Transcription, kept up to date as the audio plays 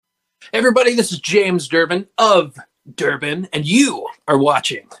Everybody, this is James Durbin of Durbin, and you are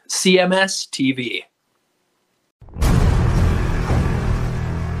watching CMS TV.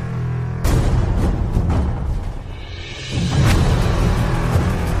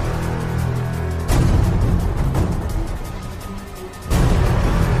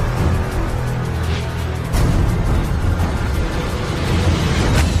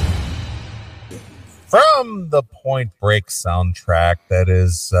 From the Point Break soundtrack, that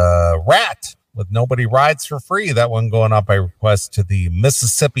is Rat with Nobody Rides for Free. That one going up by request to the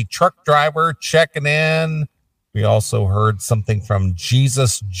Mississippi truck driver checking in. We also heard something from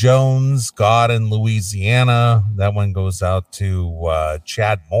Jesus Jones, God in Louisiana. That one goes out to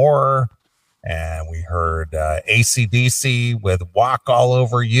Chad Moore. And we heard AC/DC with Walk All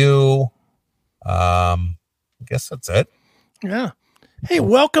Over You. I guess that's it. Yeah. Hey,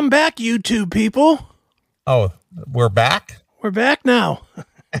 welcome back, YouTube people. Oh, we're back? We're back now.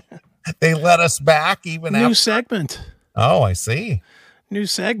 They let us back even New after. segment. Oh, I see. New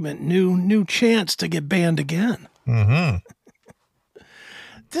segment. New chance to get banned again. Mm-hmm.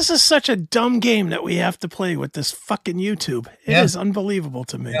 This is such a dumb game that we have to play with this fucking YouTube. It is unbelievable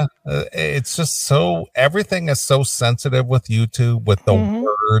to me. Yeah. It's just so, everything is so sensitive with YouTube, with the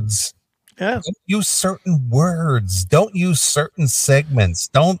words. Yeah. Don't use certain words. Don't use certain segments.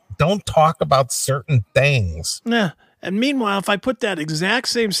 Don't talk about certain things. Yeah. And meanwhile, if I put that exact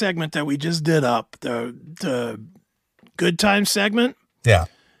same segment that we just did up, the good time segment. Yeah.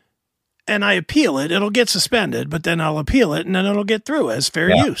 And I appeal it, it'll get suspended, but then I'll appeal it and then it'll get through as fair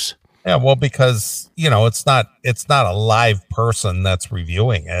use. Yeah, well, because it's not a live person that's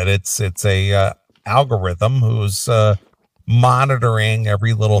reviewing it. It's a algorithm who's monitoring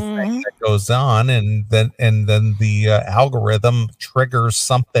every little thing that goes on, and then the algorithm triggers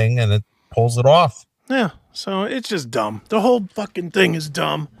something and it pulls it off. Yeah, so it's just dumb. The whole fucking thing is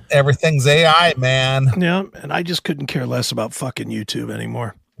dumb. Everything's AI, man. Yeah, and I just couldn't care less about fucking YouTube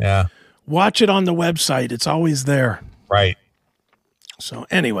anymore. Yeah. Watch it on the website. It's always there. Right. So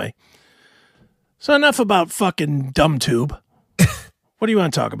anyway, so enough about fucking DumbTube. What do you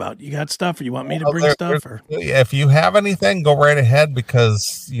want to talk about? You got stuff, or you want me to bring stuff? Or if you have anything, go right ahead,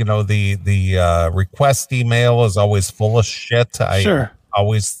 because the request email is always full of shit. I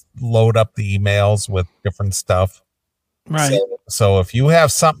always load up the emails with different stuff. Right. So if you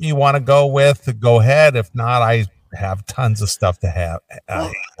have something you want to go with, go ahead. If not, I have tons of stuff to have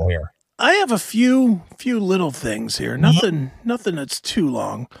here. I have a few little things here. Nothing that's too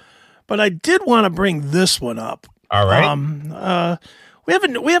long, but I did want to bring this one up. All right. We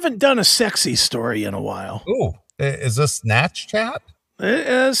haven't done a sexy story in a while. Ooh, is this Snatch Chat?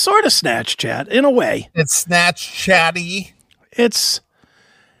 Sort of Snatch Chat in a way. It's Snatch Chatty. It's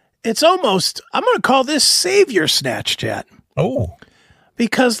almost, I'm going to call this Savior Snatch Chat. Oh.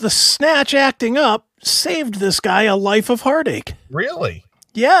 Because the snatch acting up saved this guy a life of heartache. Really?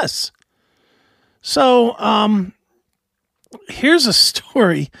 Yes. So, here's a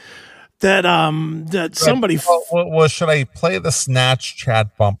story that somebody. Well, should I play the Snatch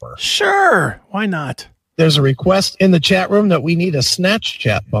Chat bumper? Sure. Why not? There's a request in the chat room that we need a Snatch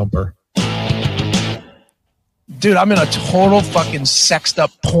Chat bumper. Dude, I'm in a total fucking sexed up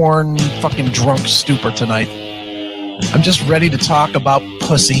porn fucking drunk stupor tonight. I'm just ready to talk about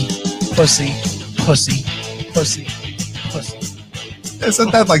pussy, pussy, pussy, pussy, pussy.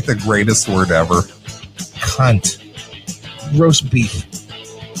 Isn't that like the greatest word ever? Cunt. Roast beef.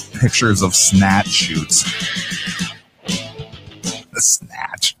 Pictures of snatch shoots. The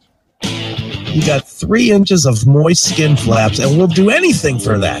snatch. You got 3 inches of moist skin flaps, and we'll do anything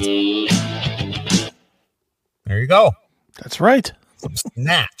for that. There you go. That's right. Some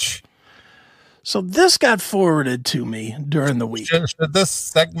snatch. So this got forwarded to me during the week. Should this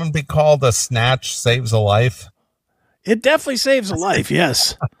segment be called "A Snatch Saves a Life"? It definitely saves a life.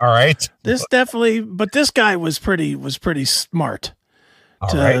 Yes. All right. This definitely, but this guy was pretty smart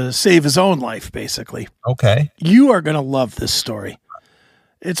to right. save his own life, basically. Okay. You are going to love this story.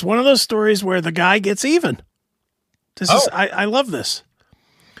 It's one of those stories where the guy gets even. I love this.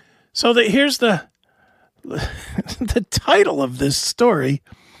 So here's the title of this story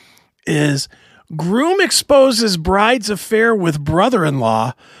is Groom Exposes Bride's Affair with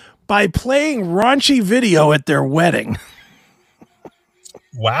Brother-in-Law by Playing Raunchy Video at Their Wedding.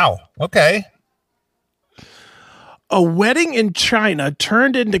 Wow. Okay. A wedding in China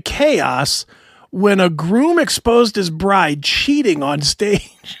turned into chaos when a groom exposed his bride cheating on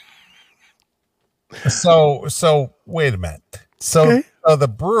stage. So wait a minute. So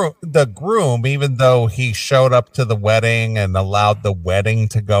the groom, even though he showed up to the wedding and allowed the wedding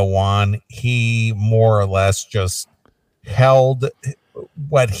to go on, he more or less just held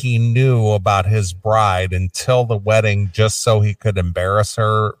what he knew about his bride until the wedding, just so he could embarrass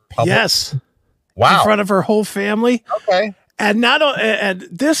her publicly? Yes. Wow. In front of her whole family. Okay. And and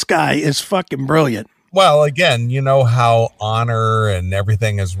this guy is fucking brilliant. Well, again, you know how honor and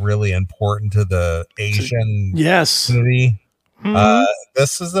everything is really important to the Asian Yes. community. Mhm.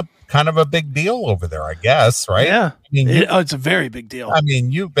 This is a kind of a big deal over there, I guess, right? Yeah. I mean, It's a very big deal. I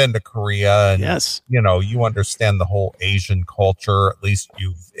mean, you've been to Korea, and Yes. you know, you understand the whole Asian culture. At least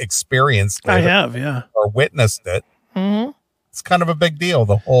you've experienced it, I have, yeah. or witnessed it. Mm-hmm. It's kind of a big deal.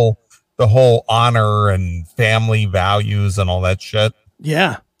 The whole honor and family values and all that shit.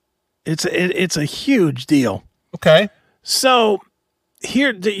 Yeah. It's a huge deal. Okay. So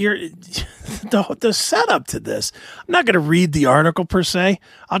here, the setup to this, I'm not going to read the article per se.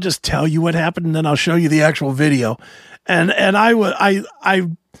 I'll just tell you what happened, and then I'll show you the actual video. And I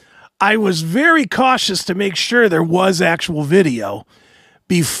was very cautious to make sure there was actual video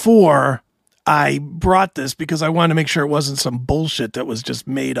before I brought this, because I wanted to make sure it wasn't some bullshit that was just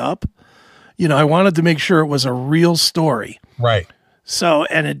made up. You know, I wanted to make sure it was a real story. Right. So,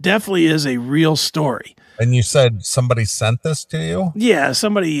 and it definitely is a real story. And you said somebody sent this to you? Yeah,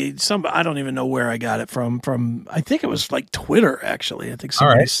 somebody, I don't even know where I got it from, I think it was like Twitter, actually. I think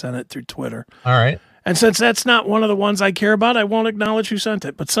somebody sent it through Twitter. All right. And since that's not one of the ones I care about, I won't acknowledge who sent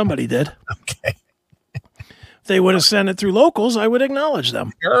it, but somebody did. Okay. If they would have sent it through locals, I would acknowledge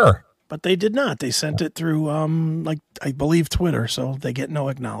them. Sure. But they did not. They sent it through, like, I believe Twitter, so they get no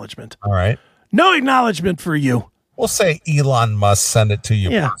acknowledgement. All right. No acknowledgement for you. We'll say Elon Musk sent it to you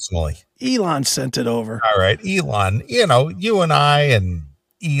personally. Elon sent it over. All right. Elon, you know, you and I and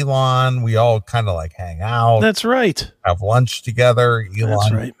Elon, we all kind of like hang out. That's right. Have lunch together.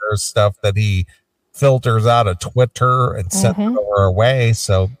 Elon, right. There's stuff that he filters out of Twitter and sent it over our way.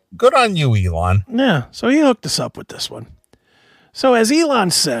 So good on you, Elon. Yeah. So he hooked us up with this one. So as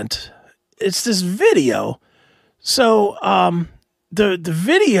Elon sent, it's this video. So the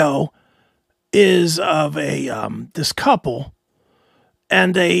video is of a this couple,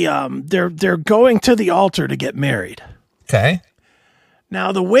 and they're going to the altar to get married. Okay.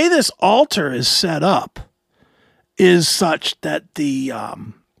 Now the way this altar is set up is such that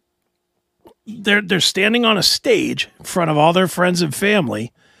they're standing on a stage in front of all their friends and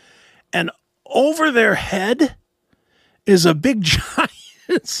family, and over their head is a big giant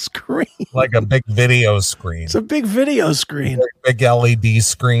screen. Like a big video screen. It's a big video screen. Big LED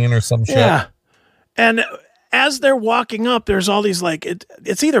screen or some shit. Yeah. And as they're walking up, there's all these like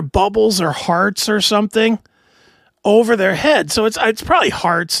it's either bubbles or hearts or something over their head. So it's probably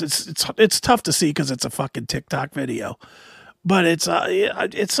hearts. It's tough to see because it's a fucking TikTok video, but it's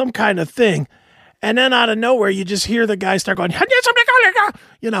some kind of thing. And then out of nowhere, you just hear the guy start going,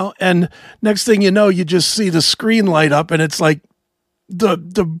 you know, and next thing you know, you just see the screen light up, and it's like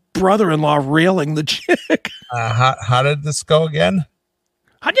the brother-in-law railing the chick. How did this go again?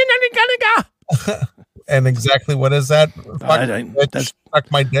 And exactly what is that?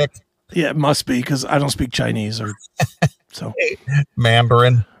 Fuck my dick. Yeah, it must be, because I don't speak Chinese or so.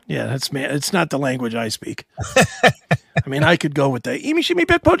 Mandarin. Yeah, it's not the language I speak. I mean, I could go with the "Imishimi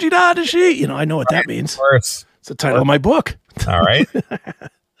Petpoji da Dashi." You know, I know what that means. Of course. It's the title of my book. All right.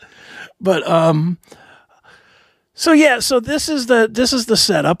 But so yeah, so this is the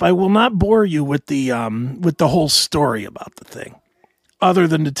setup. I will not bore you with the whole story about the thing, other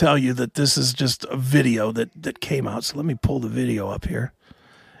than to tell you that this is just a video that came out. So let me pull the video up here.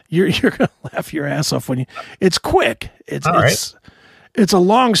 You're gonna laugh your ass off when you. It's quick. It's a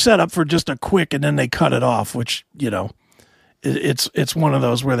long setup for just a quick, and then they cut it off, which, you know, it's one of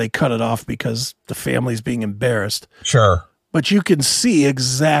those where they cut it off because the family's being embarrassed. Sure. But you can see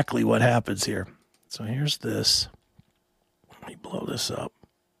exactly what happens here. So here's this. Let me blow this up.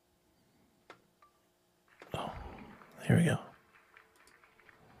 Oh, here we go.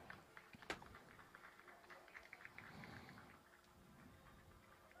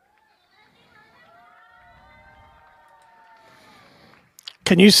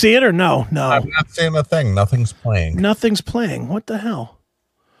 Can you see it or no? No. I'm not seeing a thing. Nothing's playing. Nothing's playing. What the hell?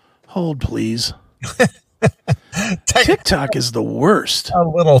 Hold, please. TikTok is the worst. A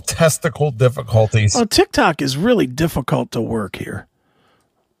little testicle difficulties. Oh, TikTok is really difficult to work here.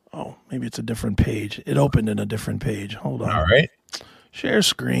 Oh, maybe it's a different page. It opened in a different page. Hold on. All right. Share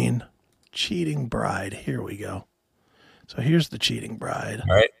screen. Cheating bride. Here we go. So here's the cheating bride.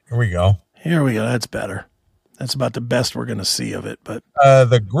 All right. Here we go. Here we go. That's better. That's about the best we're going to see of it. But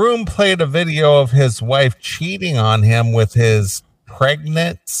the groom played a video of his wife cheating on him with his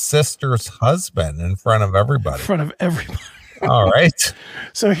pregnant sister's husband in front of everybody. In front of everybody. All right.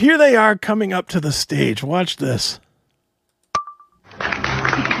 So here they are coming up to the stage. Watch this.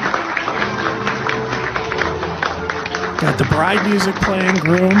 Got the bride music playing,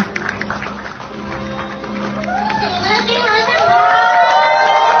 groom.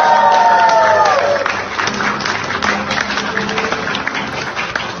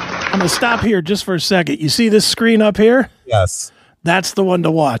 I'm going to stop here just for a second. You see this screen up here? Yes. That's the one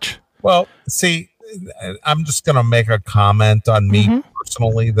to watch. Well, see, I'm just going to make a comment on me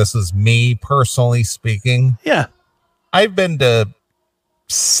personally. This is me personally speaking. Yeah. I've been to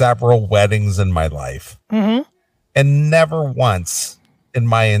several weddings in my life, and never once in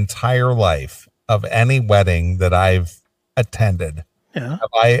my entire life of any wedding that I've attended have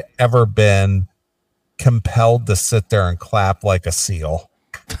I ever been compelled to sit there and clap like a seal.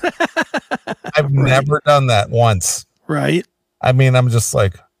 I've never done that once. Right. I mean, I'm just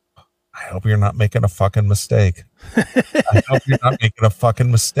like, I hope you're not making a fucking mistake. I hope you're not making a fucking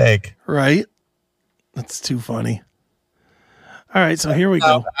mistake. Right. That's too funny. All right, so here we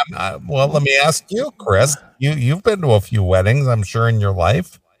go. Well, let me ask you, Chris. You've been to a few weddings, I'm sure, in your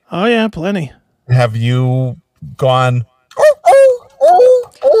life. Oh yeah, plenty. Have you gone?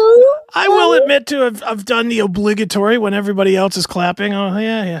 I will admit to I've done the obligatory when everybody else is clapping. Oh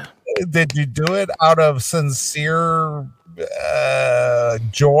yeah. Did you do it out of sincere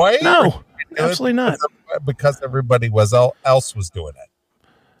joy? No, absolutely not. Because everybody else was doing it.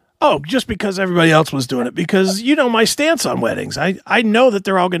 Oh, just because everybody else was doing it. Because you know my stance on weddings. I know that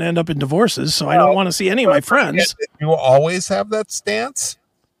they're all going to end up in divorces, so I don't want to see any of my friends. Did you always have that stance?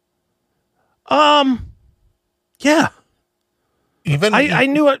 Yeah. Even I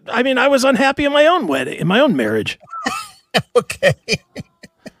knew it. I mean, I was unhappy in my own wedding, in my own marriage. Okay.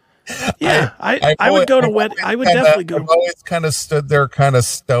 Yeah, I would go to wedding. I would definitely go. I've always kind of stood there, kind of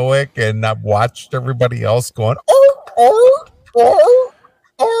stoic, and I've watched everybody else going.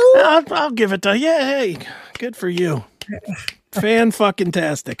 I'll give it to you. Yeah, hey, good for you.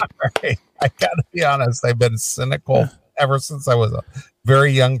 Fan-fucking-tastic. Right. I gotta be honest. I've been cynical ever since I was a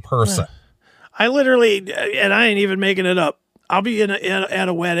very young person. I literally, and I ain't even making it up. I'll be at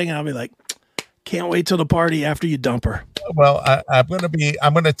a wedding, and I'll be like, can't wait till the party after you dump her. Well, I'm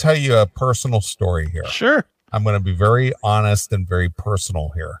going to tell you a personal story here. Sure. I'm going to be very honest and very personal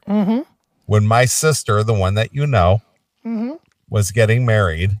here. Mm-hmm. When my sister, the one that you know, was getting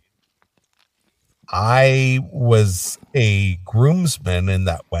married, I was a groomsman in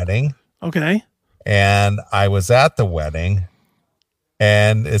that wedding. Okay. And I was at the wedding,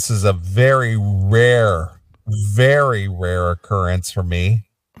 and this is a very rare occurrence for me.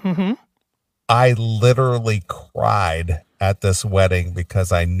 Mm-hmm. I literally cried at this wedding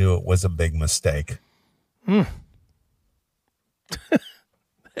because I knew it was a big mistake. That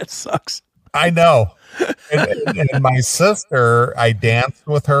sucks. I know. And my sister, I danced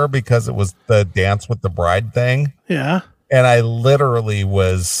with her because it was the dance with the bride thing. Yeah. And I literally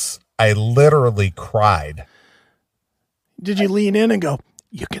cried. Did you lean in and go,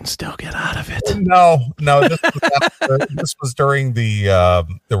 you can still get out of it? No, this was during the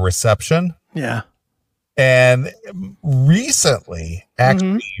reception. Yeah. And recently,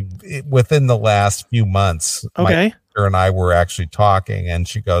 actually, within the last few months, my sister and I were actually talking, and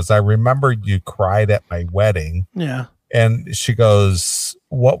she goes, I remember you cried at my wedding. Yeah. And she goes,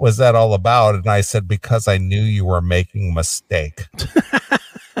 what was that all about? And I said, because I knew you were making a mistake.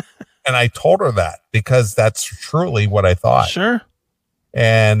 And I told her that because that's truly what I thought. Sure.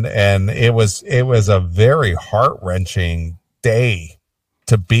 And it was a very heart-wrenching day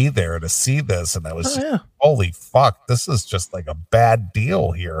to be there to see this, and I was holy fuck, this is just like a bad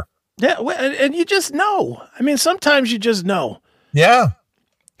deal here. Yeah, and you just know. I mean, sometimes you just know. Yeah.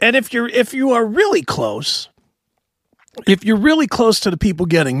 And if you are really close, if you're really close to the people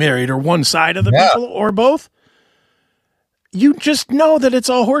getting married, or one side of the people, or both, you just know that it's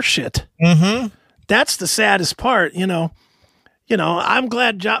all horseshit. Mm-hmm. That's the saddest part, you know. I'm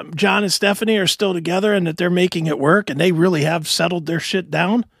glad John and Stephanie are still together and that they're making it work and they really have settled their shit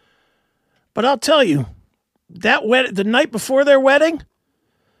down. But I'll tell you, the night before their wedding,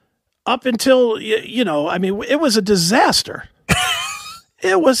 up until, I mean, it was a disaster.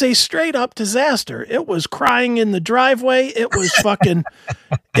 It was a straight up disaster. It was crying in the driveway. It was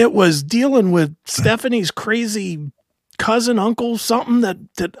it was dealing with Stephanie's crazy cousin, uncle, something that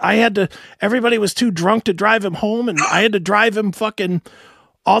I had to, everybody was too drunk to drive him home, and I had to drive him fucking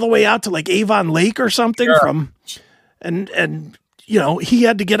all the way out to like Avon Lake or something and he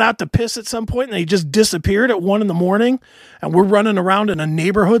had to get out to piss at some point, and he just disappeared at 1 a.m, and we're running around in a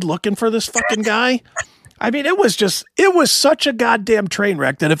neighborhood looking for this fucking guy. I mean, it was such a goddamn train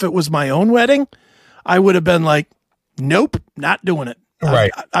wreck that if it was my own wedding, I would have been like, nope, not doing it. Right.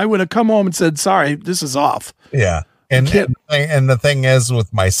 I would have come home and said, sorry, this is off. Yeah. And And the thing is,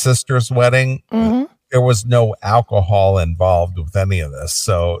 with my sister's wedding, there was no alcohol involved with any of this.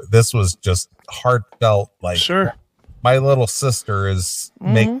 So this was just heartfelt. Like, Sure. my little sister is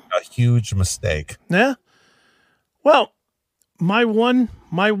making a huge mistake. Yeah. Well, my one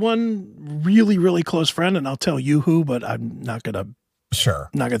really, really close friend, and I'll tell you who, but I'm not gonna throw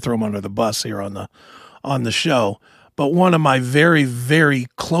him under the bus here on the show. But one of my very, very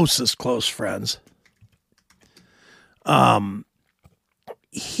closest close friends,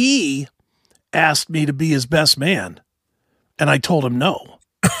 he asked me to be his best man, and I told him no.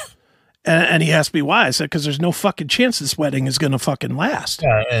 And he asked me why. I said, because there's no fucking chance this wedding is going to fucking last.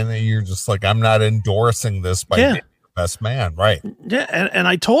 Yeah, and you're just like, I'm not endorsing this by being the best man, right? Yeah, and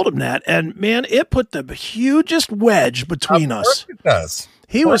I told him that, and man, it put the hugest wedge between us. It does.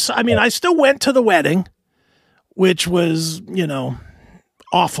 I still went to the wedding, which was,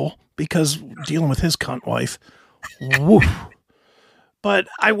 awful because dealing with his cunt wife. Woof. But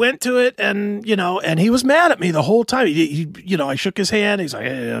I went to it, and he was mad at me the whole time. He I shook his hand. He's like,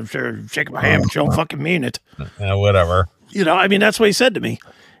 hey, I'm sure shaking my hand, but you don't fucking mean it. Whatever. That's what he said to me.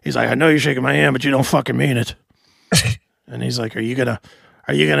 He's like, I know you're shaking my hand, but you don't fucking mean it. And he's like, are you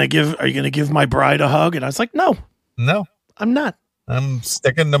gonna give my bride a hug? And I was like, no, I'm not. I'm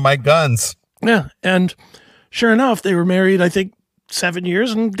sticking to my guns. Yeah, and sure enough, they were married, I think, 7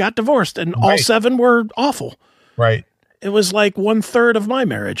 years and got divorced, and all 7 were awful. Right. It was like 1/3 of my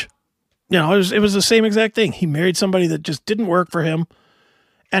marriage. It was the same exact thing. He married somebody that just didn't work for him,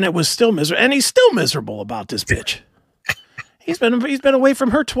 and it was still miserable. And he's still miserable about this bitch. He's been away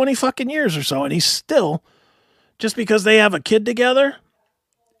from her 20 fucking years or so, and he's still, just because they have a kid together,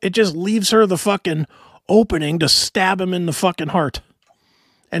 it just leaves her the fucking opening to stab him in the fucking heart.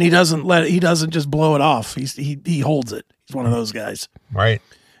 And he doesn't just blow it off. He holds it. He's one of those guys. Right.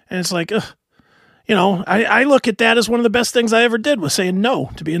 And it's like, I look at that as one of the best things I ever did, was saying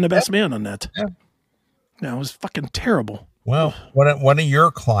no to being the best man on that. Yeah. No, it was fucking terrible. Well, one of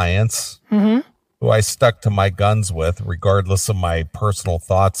your clients, who I stuck to my guns with, regardless of my personal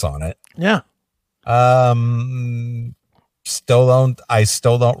thoughts on it. Yeah. I still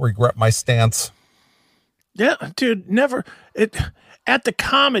don't regret my stance. Yeah, dude, never. At the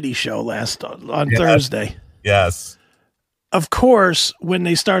comedy show on Thursday. Yes. Of course, when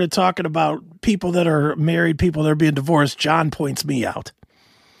they started talking about people that are married, people that are being divorced, John points me out.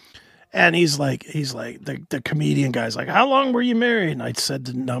 And he's like, the comedian guy's like, how long were you married? And I said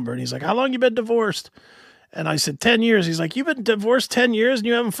the number, and he's like, how long you been divorced? And I said, 10 years. He's like, you've been divorced 10 years and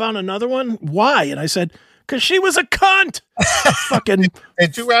you haven't found another one? Why? And I said, because she was a cunt. Fucking.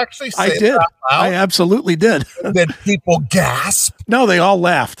 Did you actually say I did. that out loud? I absolutely did. Did people gasp? No, they all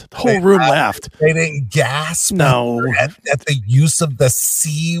laughed. The whole room laughed. They didn't gasp? No. At the use of the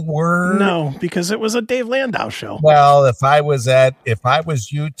C word? No, because it was a Dave Landau show. Well, if I was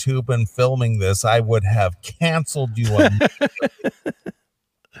YouTube and filming this, I would have canceled you.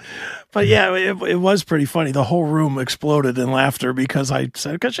 But yeah, it was pretty funny. The whole room exploded in laughter because I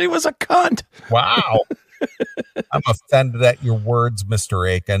said, because she was a cunt. Wow. I'm offended at your words, Mr.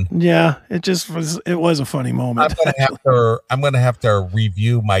 Aiken. Yeah, it was a funny moment. I'm gonna have to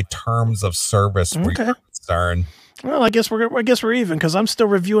review my terms of service for your concern. Well, I guess we're even, because I'm still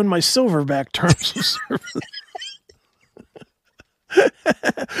reviewing my Silverback terms of service.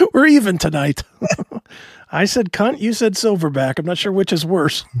 We're even tonight. I said cunt, you said Silverback. I'm not sure which is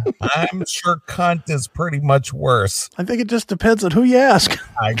worse. I'm sure cunt is pretty much worse. I think it just depends on who you ask.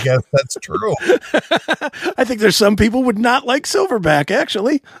 I guess that's true. I think there's some people would not like Silverback,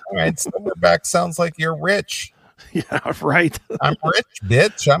 actually. All right, Silverback sounds like you're rich. Yeah, right. I'm rich,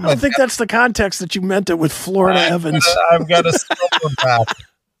 bitch. I don't think that's the context that you meant it with Florida Evans. I've got a Silverback.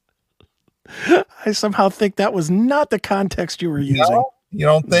 I somehow think that was not the context you were using. No, you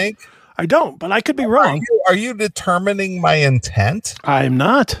don't think? I don't, but I could be wrong. Are you determining my intent? I am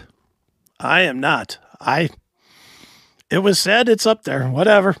not. It was said, it's up there.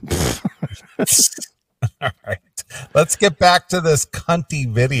 Whatever. All right. Let's get back to this cunty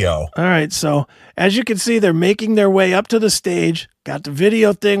video. All right. So as you can see, they're making their way up to the stage. Got the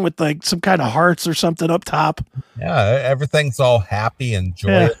video thing with like some kind of hearts or something up top. Yeah. Everything's all happy and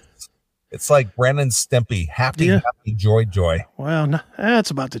joyous. Yeah. It's like Ren and Stimpy. Happy, happy, joy, joy. Well, no,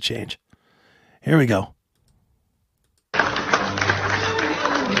 that's about to change. Here we go.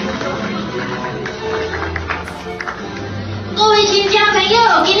 各位新家朋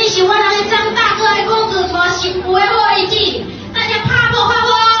友，今天是我人张大哥来公主带新妇的好日子，大家拍破拍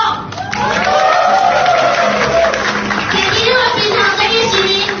破。给今天的现场谁也是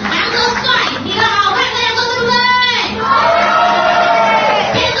杨哥帅，你个好看的说对不对？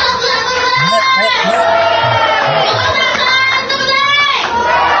别说是对不对？有没有大声？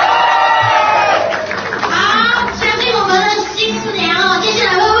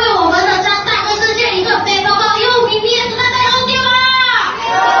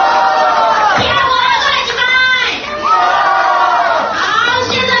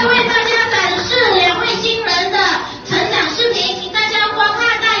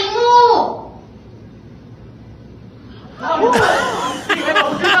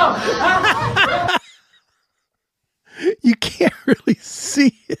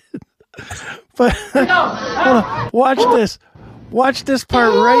 But hold on, watch this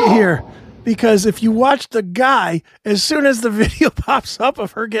part right here, because if you watch the guy, as soon as the video pops up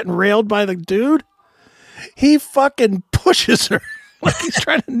of her getting railed by the dude, he fucking pushes her like he's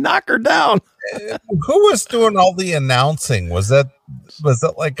trying to knock her down. Who was doing all the announcing? Was it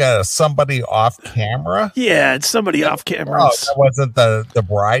like somebody off camera? Yeah, it's somebody off camera. Oh, that wasn't the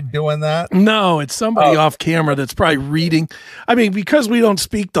bride doing that? No, it's somebody off camera that's probably reading. I mean, because we don't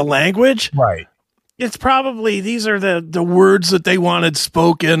speak the language, Right. it's probably these are the words that they wanted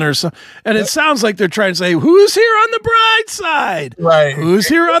spoken or so. And it sounds like they're trying to say, who's here on the bride's side? Right. Who's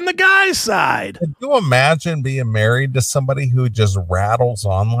here on the guy's side? Could you imagine being married to somebody who just rattles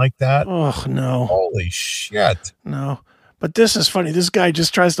on like that? Oh, no. Holy shit. No. But this is funny. This guy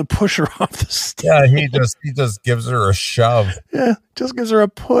just tries to push her off the stage. Yeah, he just gives her a shove. Yeah, just gives her a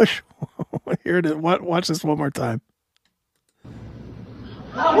push. Here it is. Watch this one more time.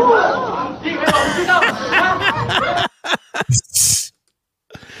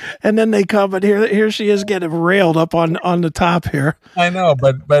 And then they come, and here she is getting railed up on the top here. I know,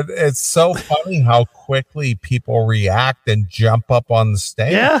 but it's so funny how quickly people react and jump up on the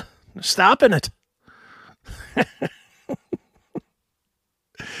stage. Yeah, stopping it.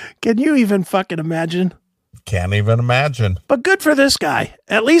 Can you even fucking imagine? Can't even imagine. But good for this guy.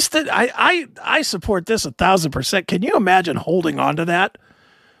 At least I support this 1,000%. Can you imagine holding on to that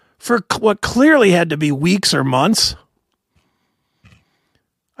for what clearly had to be weeks or months?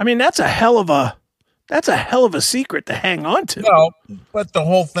 I mean, that's a hell of a secret to hang on to. No, but the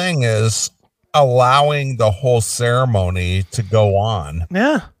whole thing is allowing the whole ceremony to go on.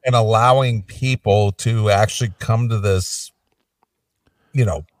 Yeah. And allowing people to actually come to this,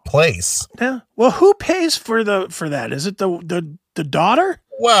 place. Yeah. Well, who pays for that? Is it the daughter?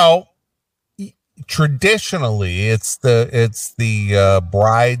 Well, traditionally it's the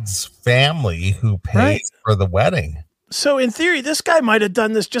bride's family who pays for the wedding. So in theory, this guy might have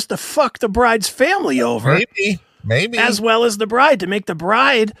done this just to fuck the bride's family over. Maybe. As well as the bride, to make the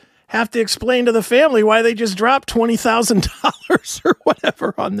bride have to explain to the family why they just dropped $20,000 or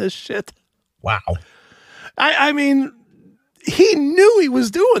whatever on this shit. Wow. I mean, he knew he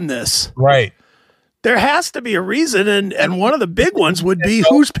was doing this. Right. There has to be a reason, and one of the big ones would be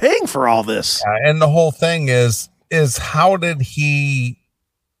who's paying for all this. And the whole thing is how did he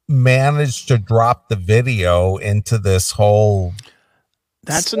manage to drop the video into this whole...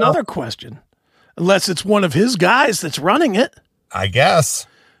 That's another question. Unless it's one of his guys that's running it. I guess.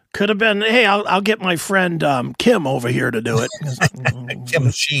 Could have been, hey, I'll get my friend Kim over here to do it.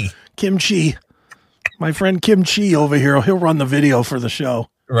 Kim Chi. My friend Kim Chi over here, he'll run the video for the show.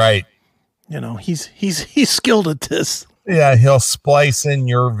 Right. He's skilled at this. Yeah, he'll splice in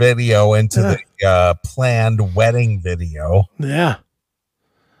your video into the planned wedding video. Yeah.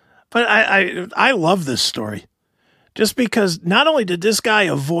 But I love this story. Just because not only did this guy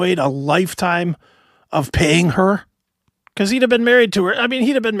avoid a lifetime of paying her, because he'd have been married to her. I mean,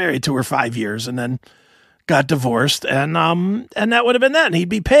 he'd have been married to her 5 years and then got divorced, and that would have been that. And he'd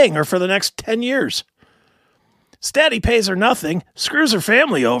be paying her for the next 10 years. Instead, he pays her nothing, screws her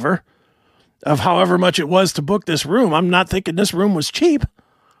family over of however much it was to book this room. I'm not thinking this room was cheap,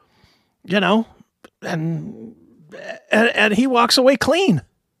 and he walks away clean.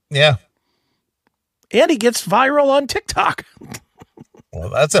 Yeah. And he gets viral on TikTok.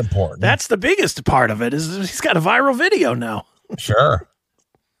 Well, that's important. That's the biggest part of it, is he's got a viral video now. Sure.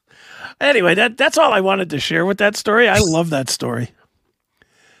 Anyway, that's all I wanted to share with that story. I love that story.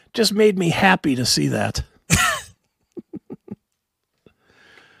 Just made me happy to see that.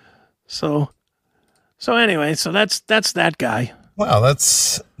 So anyway, so that's that guy. Well,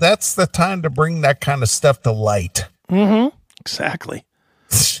 that's the time to bring that kind of stuff to light. Mm-hmm. Exactly.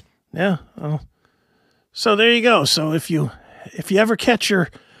 Yeah. Well, so there you go. So if you ever catch your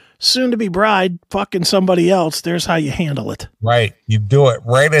soon-to-be bride fucking somebody else, there's how you handle it. Right. You do it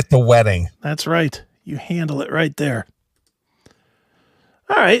right at the wedding. That's right. You handle it right there.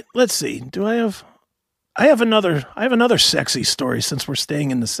 All right. Let's see. I have another sexy story, since we're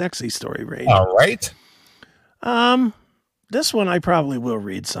staying in the sexy story range. All right. This one I probably will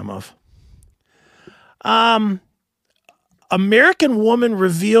read some of. American woman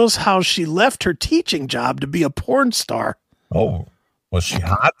reveals how she left her teaching job to be a porn star. Oh, was she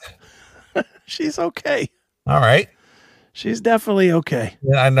hot? She's okay. All right. She's definitely okay.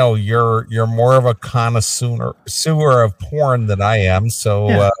 Yeah, I know you're more of a connoisseur of porn than I am. So,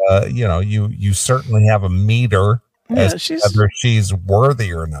 Yeah. You certainly have a meter as to whether she's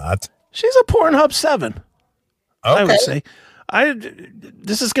worthy or not. She's a Pornhub 7. Okay. I would say.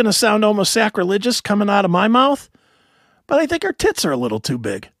 This is going to sound almost sacrilegious coming out of my mouth, but I think her tits are a little too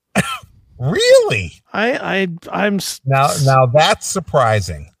big. Really? I'm Now that's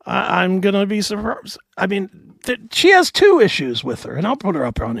surprising. I'm gonna be surprised. I mean, she has two issues with her, and I'll put her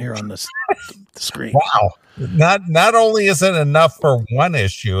up on here on this the screen. Wow. Not only is it enough for one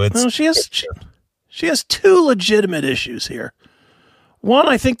issue, it's No, she has two legitimate issues here. One,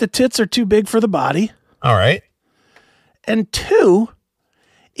 I think the tits are too big for the body. all right. And two,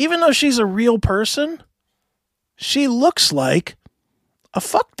 even though she's a real person, she looks like a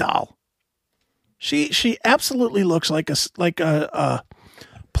fuck doll. She absolutely looks like a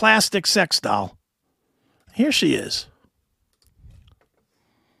plastic sex doll. Here she is.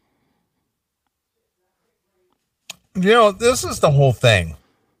 This is the whole thing.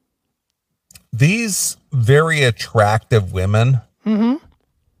 These very attractive women,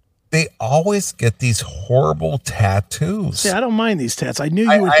 they always get these horrible tattoos. See, I don't mind these tats. I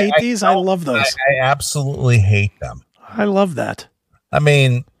knew you would hate these. I love those. I absolutely hate them. I love that. I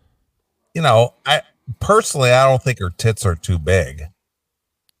mean, I personally, I don't think her tits are too big.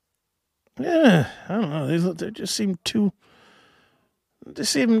 Yeah, I don't know. They just seem too. They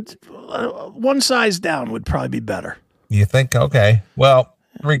seem one size down would probably be better. You think? Okay. Well,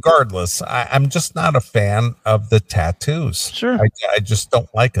 regardless, I'm just not a fan of the tattoos. Sure. I just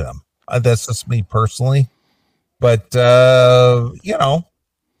don't like them. That's just me personally. But,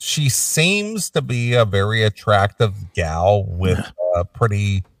 she seems to be a very attractive gal with a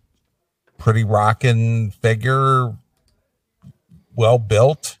pretty rocking figure, well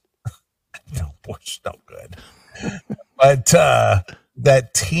built. No, Bush, no good. But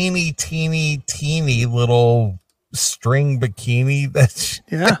that teeny little string bikini that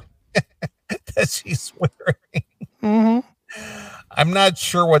she's wearing. Mm-hmm. I'm not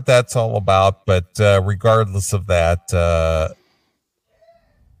sure what that's all about, but regardless of that,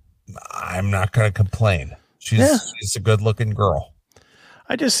 I'm not going to complain. She's a good looking girl.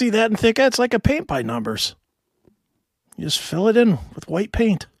 I just see that and think it's like a paint by numbers. You just fill it in with white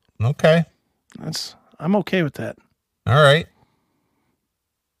paint. Okay. I'm okay with that. All right.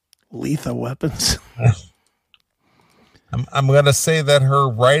 Lethal weapons. I'm going to say that her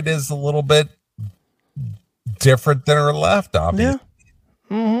right is a little bit different than her left, obviously.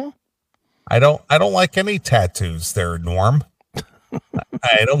 Yeah. Mm-hmm. I don't like any tattoos there, Norm.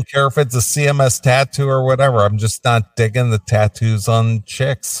 I don't care if it's a CMS tattoo or whatever. I'm just not digging the tattoos on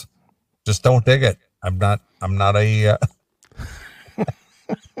chicks. Just don't dig it. I'm not a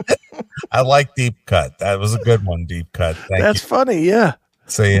I like Deep Cut. That was a good one, Deep Cut. That's funny, yeah.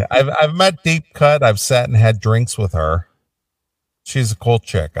 See, I've met Deep Cut. I've sat and had drinks with her. She's a cool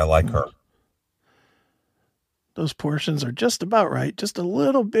chick. I like her. Those portions are just about right. Just a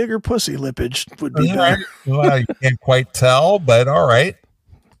little bigger pussy lippage would be better. Well, you can't quite tell, but all right.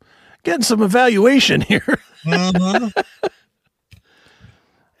 Getting some evaluation here. Mm-hmm.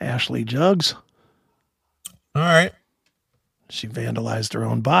 Ashley Jugs. All right. She vandalized her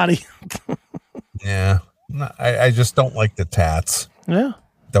own body. Yeah. I just don't like the tats. Yeah.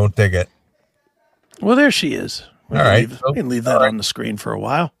 Don't dig it. Well, there she is. We can leave that on the screen for a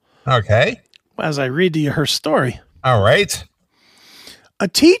while. Okay. As I read to you her story. All right. A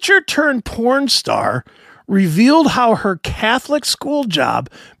teacher turned porn star revealed how her Catholic school job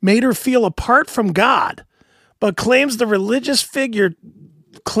made her feel apart from God, but claims the religious figure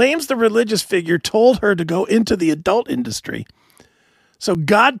told her to go into the adult industry. So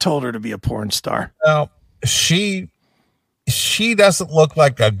God told her to be a porn star. Well, she doesn't look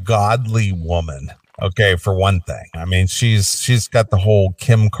like a godly woman. Okay, for one thing. I mean, she's got the whole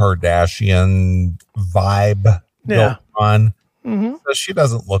Kim Kardashian vibe going on. Mm-hmm. So she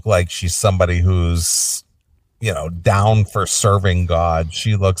doesn't look like she's somebody who's, down for serving God.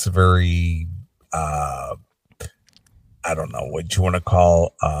 She looks very, I don't know what you want to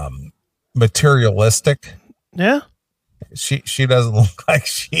call, materialistic. Yeah. She doesn't look like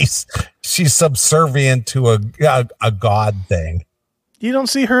she's subservient to a God thing. You don't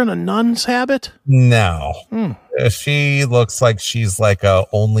see her in a nun's habit? No. She looks like she's like a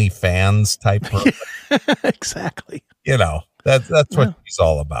OnlyFans type person. Exactly. That's what she's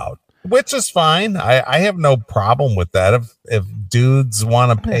all about, which is fine. I have no problem with that. If dudes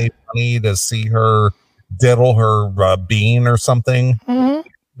want to pay money to see her diddle her bean or something,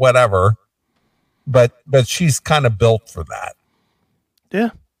 whatever. But she's kind of built for that. Yeah.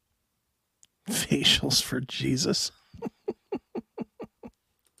 Facials for Jesus.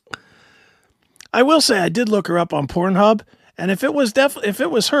 I will say I did look her up on Pornhub, and if it was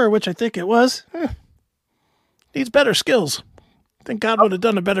her, which I think it was, needs better skills. I think God would have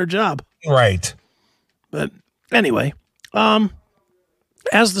done a better job. Right. But anyway,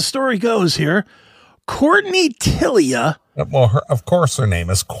 as the story goes here, Courtney Tillia. Well, of course her name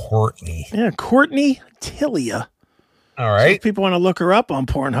is Courtney. Yeah, Courtney Tillia. All So right. if people want to look her up on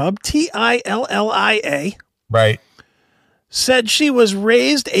Pornhub, Tillia, Right. said she was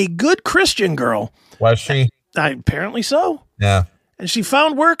raised a good Christian girl. Was she? Apparently so. Yeah. And she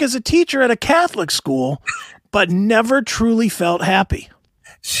found work as a teacher at a Catholic school, but never truly felt happy.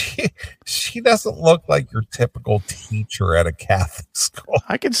 She doesn't look like your typical teacher at a Catholic school.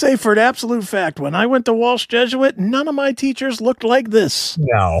 I can say for an absolute fact, when I went to Walsh Jesuit, none of my teachers looked like this.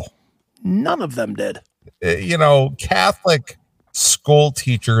 No. None of them did. Catholic school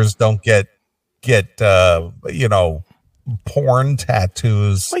teachers don't get porn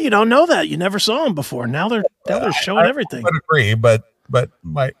tattoos. Well, you don't know that. You never saw them before. Now they're showing everything. I would agree, but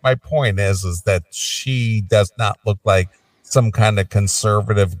my point is that she does not look like some kind of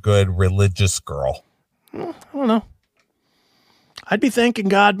conservative, good religious girl. I don't know. I'd be thanking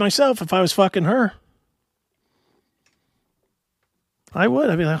God myself if I was fucking her. I would.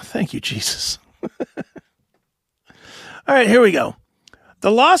 I'd be like, thank you, Jesus. All right, here we go.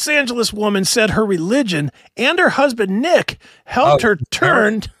 The Los Angeles woman said her religion and her husband, Nick, helped her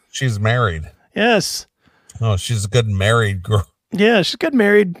turn. She's married. Yes. Oh, she's a good married girl. Yeah, she's a good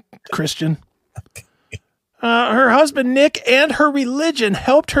married Christian. Okay. Her husband, Nick, and her religion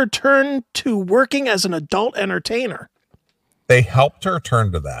helped her turn to working as an adult entertainer. They helped her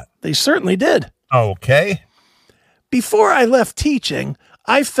turn to that. They certainly did. Okay. Before I left teaching,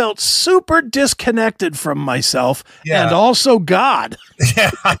 I felt super disconnected from myself and also God.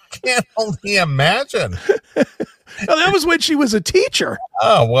 Yeah, I can't only imagine. Well, that was when she was a teacher.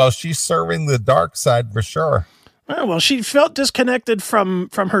 Oh, well, she's serving the dark side for sure. Oh, well, she felt disconnected from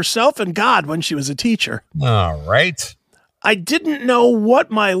herself and God when she was a teacher. All right. I didn't know what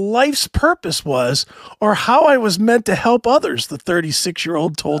my life's purpose was or how I was meant to help others, the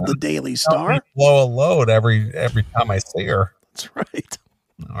 36-year-old told the Daily Star. Blow a load every time I see her. That's right.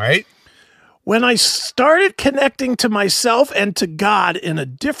 All right. When I started connecting to myself and to God in a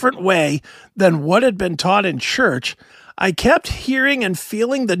different way than what had been taught in church, I kept hearing and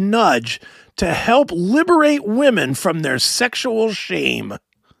feeling the nudge to help liberate women from their sexual shame.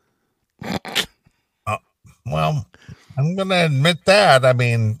 Well, I'm going to admit that. I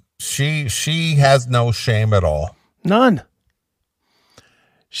mean, she has no shame at all. None.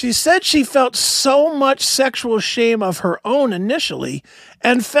 She said she felt so much sexual shame of her own initially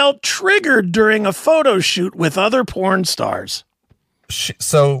and felt triggered during a photo shoot with other porn stars.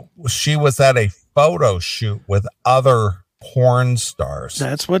 So she was at a photo shoot with other porn stars.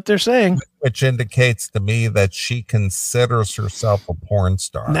 That's what they're saying. Which indicates to me that she considers herself a porn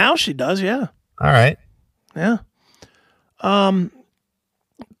star. Now she does, yeah. All right. Yeah.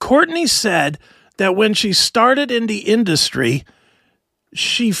 Courtney said that when she started in the industry,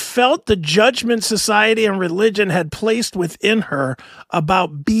 she felt the judgment society and religion had placed within her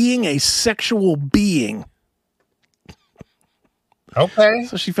about being a sexual being. Okay.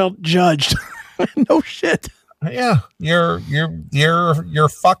 So she felt judged. No shit. Yeah, you're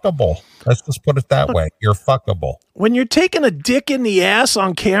fuckable. Let's just put it that way. You're fuckable. When you're taking a dick in the ass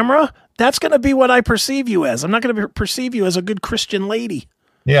on camera, that's going to be what I perceive you as. I'm not going to perceive you as a good Christian lady.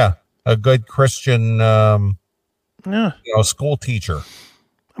 Yeah, a good Christian school teacher.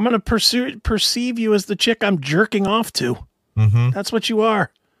 I'm going to perceive you as the chick I'm jerking off to. Mm-hmm. That's what you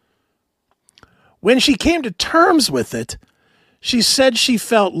are. When she came to terms with it, she said she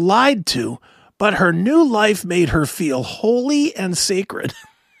felt lied to, but her new life made her feel holy and sacred.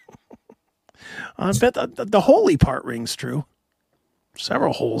 I bet the holy part rings true.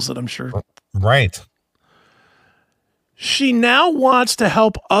 Several holes that I'm sure. Right. She now wants to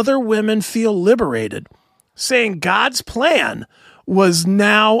help other women feel liberated, saying God's plan was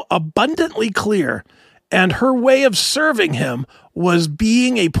now abundantly clear, and her way of serving him was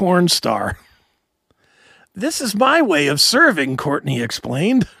being a porn star. This is my way of serving, Courtney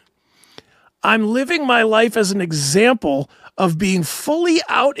explained. I'm living my life as an example of being fully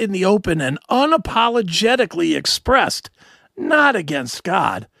out in the open and unapologetically expressed, not against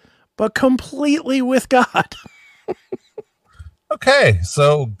God, but completely with God. Okay,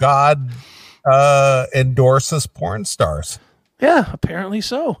 so God endorses porn stars. Yeah, apparently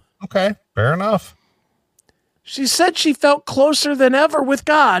so. Okay, fair enough. She said she felt closer than ever with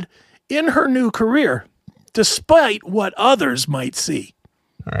God in her new career, despite what others might see.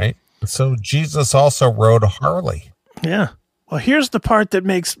 All right. So Jesus also rode a Harley. Yeah. Well, here's the part that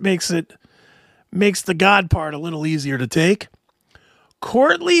makes the God part a little easier to take.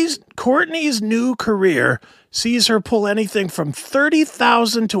 Courtney's new career sees her pull anything from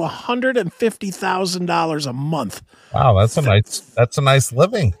 $30,000 to $150,000 a month. Wow, that's a nice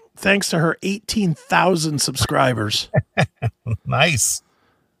living. thanks to her 18,000 subscribers. Nice.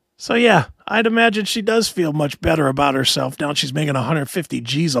 So yeah, I'd imagine she does feel much better about herself now. She's making 150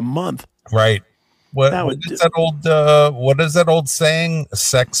 G's a month. Right. What is that old saying?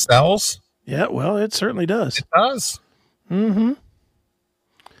 Sex sells? Yeah, well, it certainly does. It does. Mm-hmm.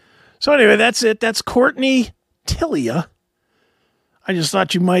 So anyway, that's it. That's Courtney Tilia. I just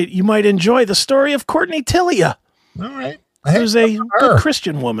thought you might enjoy the story of Courtney Tilia. All right. Who's a good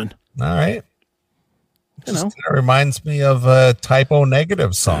Christian woman. All right. You know, it reminds me of a Typo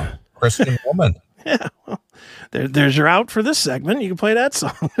Negative song, Christian Woman. Yeah. Well, there's your out for this segment. You can play that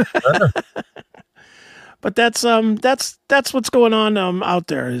song. Sure. But that's what's going on out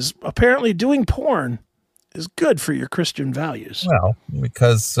there. Is apparently doing porn is good for your Christian values. Well,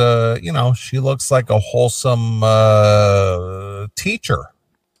 because she looks like a wholesome teacher.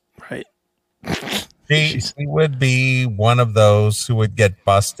 Right. She would be one of those who would get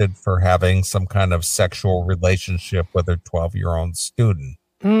busted for having some kind of sexual relationship with her 12-year-old student.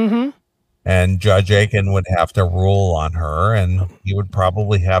 Mm-hmm. And Judge Aiken would have to rule on her, and he would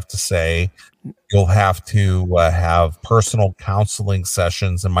probably have to say, you'll have to have personal counseling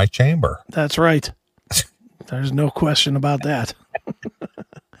sessions in my chamber. That's right. There's no question about that.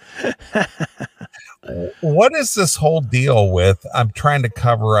 What is this whole deal with? I'm trying to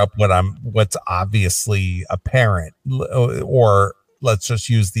cover up what's obviously apparent, or let's just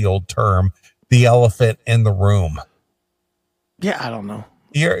use the old term, the elephant in the room. Yeah, I don't know.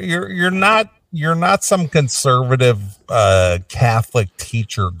 You're not some conservative Catholic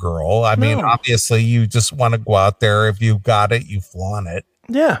teacher girl. I mean, obviously you just want to go out there. If you've got it, you flaunt it.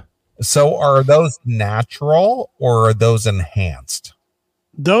 Yeah. So are those natural or are those enhanced?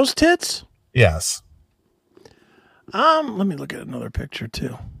 Those tits? Yes. Let me look at another picture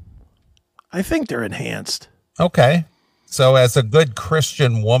too. I think they're enhanced. Okay. So as a good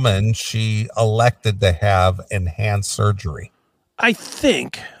Christian woman, she elected to have enhanced surgery. I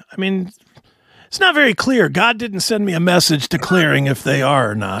think. I mean, it's not very clear. God didn't send me a message declaring if they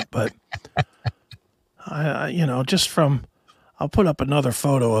are or not, but just from, I'll put up another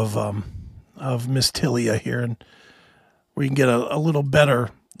photo of Miss Tilia here, and we can get a little better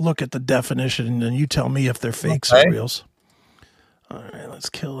look at the definition, and you tell me if they're fakes or reals. All right, let's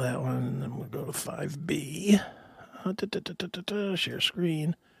kill that one, and then we'll go to 5B. Share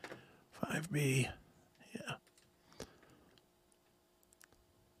screen. 5B. Yeah.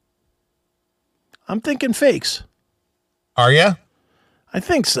 I'm thinking fakes. Are you? I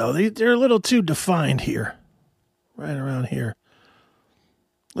think so. They're a little too defined here. Right around here.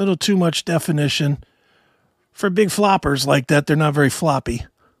 A little too much definition. For big floppers like that, they're not very floppy.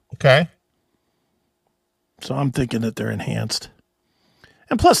 Okay. So I'm thinking that they're enhanced.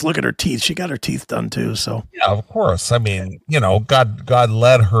 And plus, look at her teeth. She got her teeth done too. So yeah, of course. I mean, God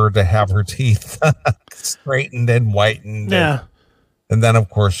led her to have her teeth straightened and whitened. Yeah. And then, of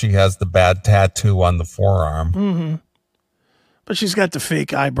course, she has the bad tattoo on the forearm. Mm-hmm. But she's got the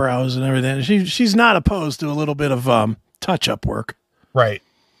fake eyebrows and everything. She's not opposed to a little bit of touch-up work. Right.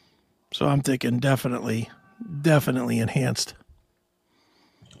 So I'm thinking definitely enhanced.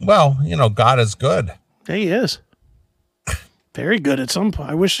 Well, God is good. Yeah, he is. Very good at some point.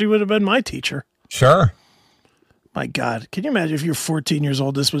 I wish she would have been my teacher. Sure. My God. Can you imagine if you're 14 years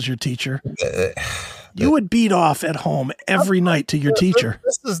old, this was your teacher? You would beat off at home every night to your teacher.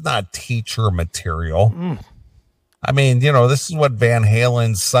 This is not teacher material. I mean, this is what Van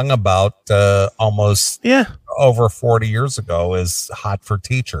Halen sung about almost over 40 years ago, is hot for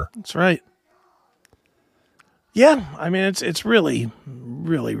teacher. That's right. Yeah, I mean, it's really,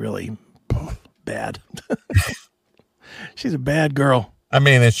 really, really bad. She's a bad girl. I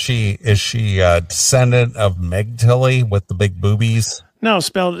mean, is she a descendant of Meg Tilly with the big boobies? No,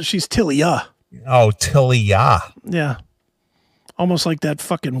 she's Tilia. Oh, Tilia. Yeah. Almost like that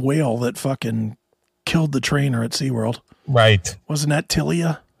fucking whale that fucking killed the trainer at SeaWorld. Right. Wasn't that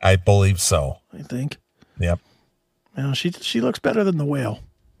Tilia? I believe so. I think. Yep. Now she looks better than the whale.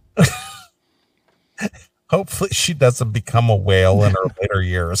 Hopefully she doesn't become a whale in her later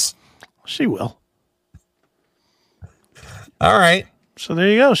years. She will. All right. So there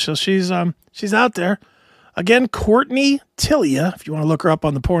you go. So she's out there. Again, Courtney Tilia, if you want to look her up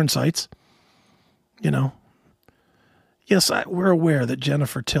on the porn sites. Yes, we're aware that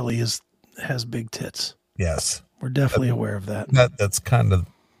Jennifer Tilly has big tits. Yes. We're definitely aware of that. That's kind of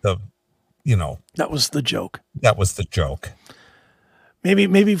that was the joke. That was the joke.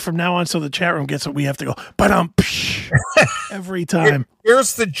 Maybe from now on, so the chat room gets it, we have to go, but every time.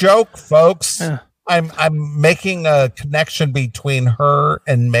 Here's the joke, folks. Yeah. I'm making a connection between her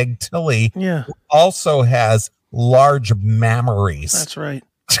and Meg Tilly, yeah, who also has large mammaries. That's right.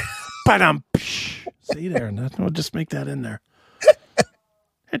 Ba-dum. See there. We'll just make that in there.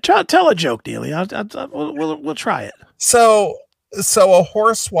 Hey, tell a joke, Dealey. We'll try it. So a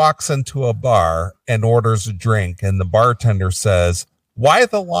horse walks into a bar and orders a drink, and the bartender says, "Why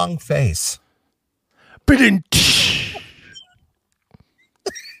the long face?" We'll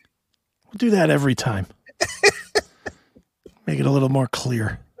do that every time. Make it a little more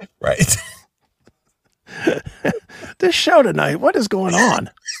clear. Right. This show tonight, what is going on?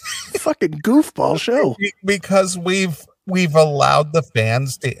 Fucking goofball show. Because we've allowed the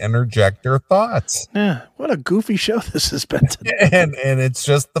fans to interject their thoughts. Yeah, what a goofy show this has been today. And it's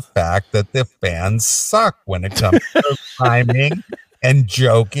just the fact that the fans suck when it comes to timing and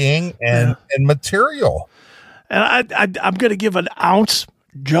joking and material. And I'm going to give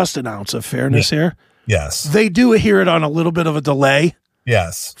just an ounce of fairness here. Yes. They do hear it on a little bit of a delay.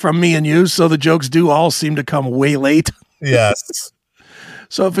 Yes. From me and you, so the jokes do all seem to come way late. Yes.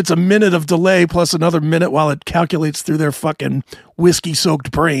 So if it's a minute of delay plus another minute while it calculates through their fucking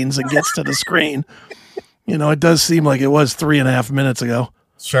whiskey-soaked brains and gets to the screen, it does seem like it was 3.5 minutes ago.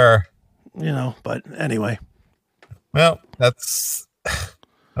 Sure. But anyway. Well, that's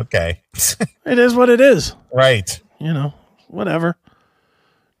okay. It is what it is. Right. Whatever.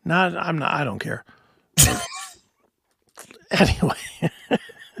 I don't care. Anyway.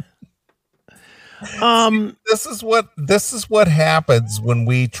 This is what happens when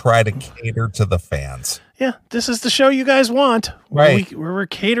we try to cater to the fans. Yeah, this is the show you guys want. Right. We're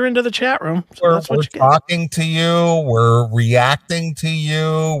catering to the chat room. So we're talking to you. We're reacting to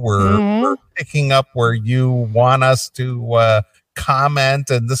you. We're picking up where you want us to comment,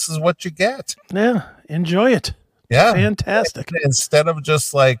 and this is what you get. Yeah, enjoy it. Yeah. Fantastic. Instead of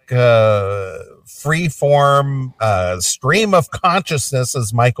just like free form stream of consciousness,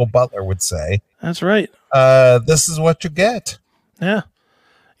 as Michael Butler would say. That's right. This is what you get. Yeah.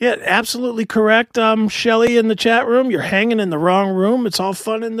 Yeah, absolutely correct. Shelly in the chat room, you're hanging in the wrong room. It's all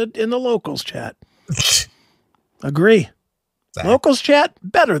fun in the locals chat. Agree. Exactly. Locals chat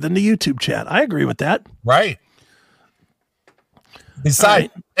better than the YouTube chat. I agree with that. Right.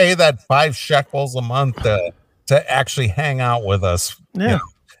 Besides, pay that 5 shekels a month to actually hang out with us. Yeah.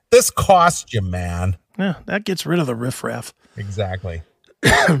 This costs you, man. Yeah, that gets rid of the riffraff. Exactly.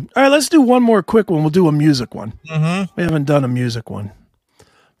 All right, let's do one more quick one. We'll do a music one. Mm-hmm. We haven't done a music one. Let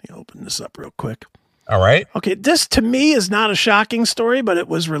me open this up real quick. All right. Okay, this to me is not a shocking story, but it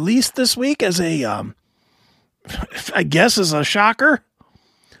was released this week as a, I guess as a shocker.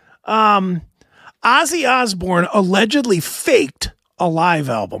 Ozzy Osbourne allegedly faked a live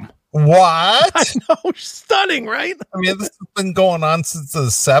album. What? I know, stunning, right? I mean, this has been going on since the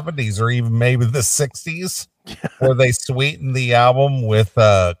 70s or even maybe the 60s, where they sweeten the album with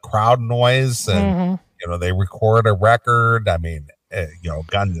crowd noise and, they record a record. I mean,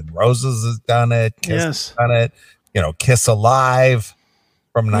 Guns N' Roses has done it. Kiss has done it. Kiss Alive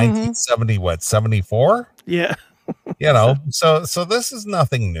from 1970, 74? Yeah. So this is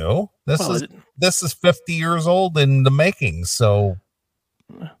nothing new. This is 50 years old in the making. So,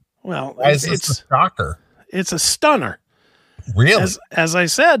 well, it's a shocker. It's a stunner. Really? As I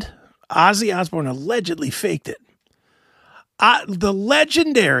said, Ozzy Osbourne allegedly faked it. The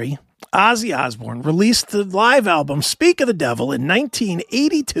legendary Ozzy Osbourne released the live album Speak of the Devil in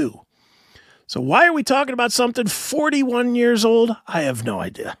 1982. So why are we talking about something 41 years old? I have no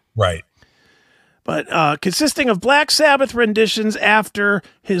idea. Right. But consisting of Black Sabbath renditions after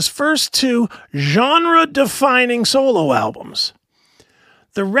his first 2 genre-defining solo albums.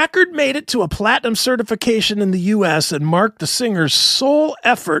 The record made it to a platinum certification in the U.S. and marked the singer's sole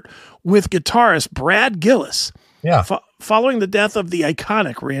effort with guitarist Brad Gillis. Yeah. Following the death of the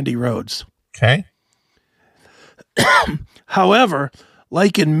iconic Randy Rhoads. Okay. However,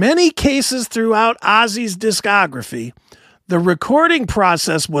 like in many cases throughout Ozzy's discography, the recording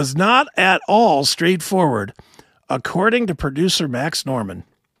process was not at all straightforward, according to producer Max Norman.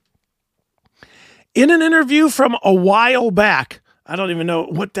 In an interview from a while back, I don't even know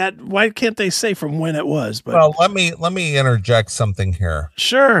why can't they say from when it was? But well, let me interject something here.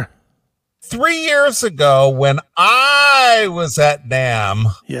 Sure. 3 years ago, when I was at NAMM,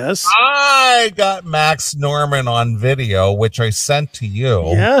 yes, I got Max Norman on video, which I sent to you.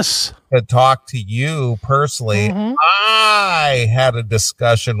 Yes. To talk to you personally. I had a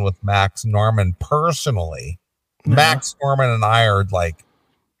discussion with Max Norman personally. Max Norman and I are like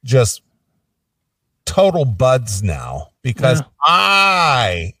just total buds now because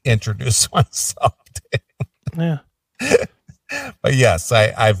I introduced myself to him. Yeah. But yes,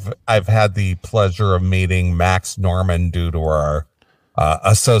 I've had the pleasure of meeting Max Norman due to our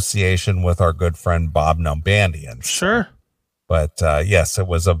association with our good friend Bob Nalbandian. Sure. But yes, it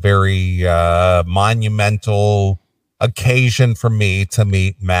was a very monumental occasion for me to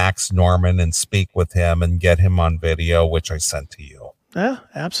meet Max Norman and speak with him and get him on video, which I sent to you. Yeah,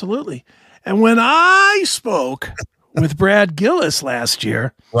 absolutely. And when I spoke with Brad Gillis last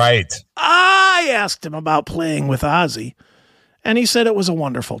year, Right. I asked him about playing with Ozzy, and he said it was a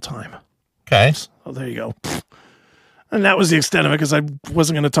wonderful time. Okay. Oh, there you go. And that was the extent of it, because I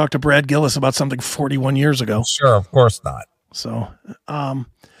wasn't going to talk to Brad Gillis about something 41 years ago. Sure, of course not. So,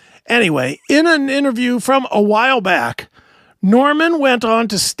 anyway, in an interview from a while back, Norman went on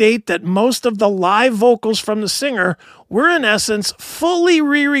to state that most of the live vocals from the singer were, in essence, fully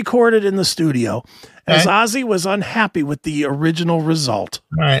re-recorded in the studio, as Ozzy was unhappy with the original result.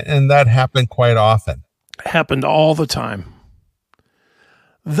 All right, and that happened quite often. Happened all the time.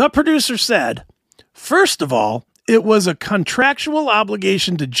 The producer said, first of all, it was a contractual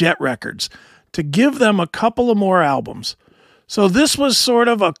obligation to Jet Records to give them a couple of more albums. So this was sort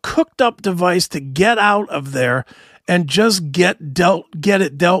of a cooked up device to get out of there and just get it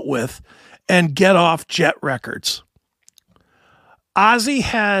dealt with and get off Jet Records. Ozzy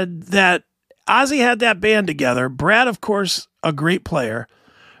had that band together. Brad, of course, a great player.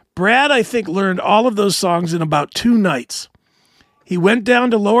 Brad, I think, learned all of those songs in about 2 nights. He went down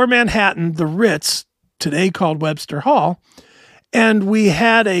to Lower Manhattan, the Ritz, today called Webster Hall, and we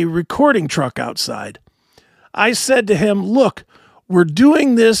had a recording truck outside. I said to him, look, we're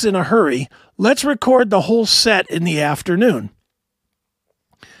doing this in a hurry. Let's record the whole set in the afternoon.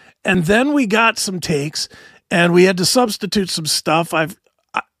 And then we got some takes, and we had to substitute some stuff. I've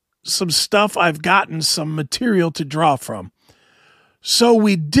gotten some material to draw from. So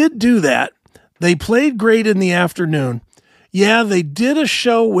we did do that. They played great in the afternoon. Yeah, they did a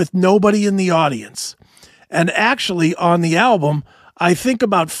show with nobody in the audience. And actually, on the album, I think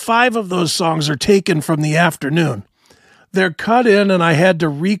about 5 of those songs are taken from the afternoon. They're cut in, and I had to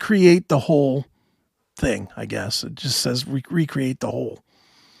recreate the whole thing, I guess. It just says recreate the whole.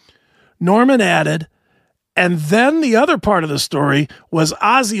 Norman added, and then the other part of the story was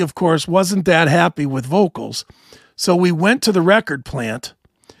Ozzy, of course, wasn't that happy with vocals. So we went to the record plant.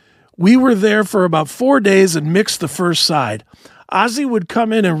 We were there for about 4 days and mixed the first side. Ozzy would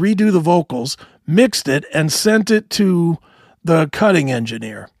come in and redo the vocals, mixed it, and sent it to the cutting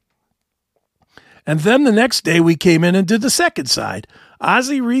engineer. And then the next day we came in and did the second side.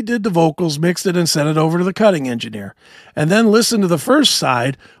 Ozzy redid the vocals, mixed it, and sent it over to the cutting engineer. And then listened to the first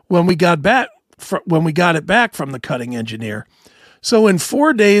side when we got it back from the cutting engineer. So in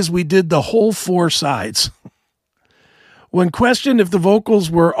 4 days we did the whole 4 sides. When questioned if the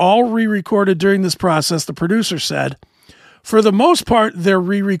vocals were all re-recorded during this process, the producer said, for the most part, they're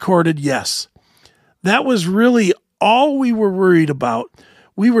re-recorded, yes. That was really all we were worried about.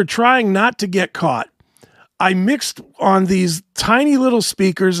 We were trying not to get caught. I mixed on these tiny little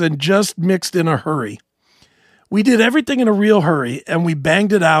speakers and just mixed in a hurry. We did everything in a real hurry, and we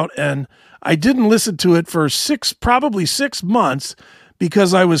banged it out, and I didn't listen to it for probably 6 months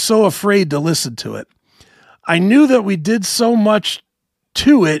because I was so afraid to listen to it. I knew that we did so much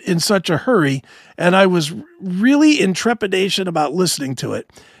to it in such a hurry, and I was really in trepidation about listening to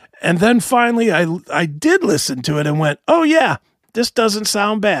it. And then finally I did listen to it and went, oh yeah, this doesn't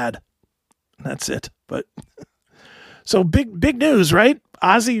sound bad. That's it. But so big news, right?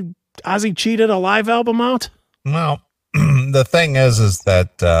 Ozzy cheated a live album out? Well, the thing is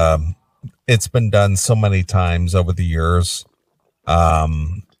that it's been done so many times over the years.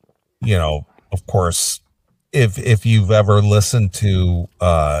 Of course, if you've ever listened to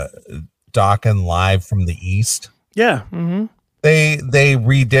Dokken Live from the East, yeah, mm-hmm. they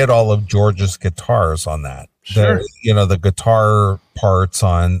redid all of George's guitars on that. Sure. The guitar parts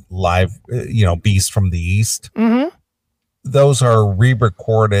on Live, Beast from the East. Mm-hmm. Those are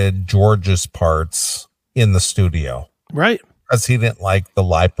re-recorded George's parts in the studio, right? Because he didn't like the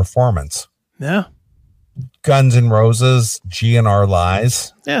live performance. Yeah. Guns N' Roses, GNR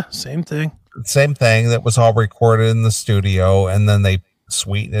Lies. Yeah, same thing. Same thing. That was all recorded in the studio, and then they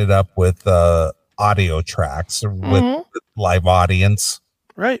sweeten it up with audio tracks with live audience.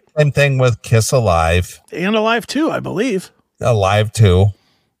 Right. Same thing with Kiss Alive. And Alive 2, I believe. Alive 2.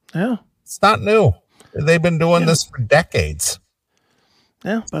 Yeah. It's not new. They've been doing this for decades.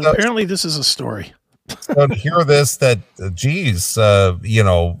 Yeah, but apparently this is a story. So to hear this, that, the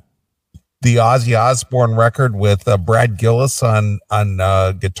Ozzy Osbourne record with Brad Gillis on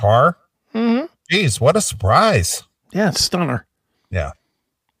guitar. Mm-hmm. Geez, what a surprise. Yeah, it's stunner. Yeah.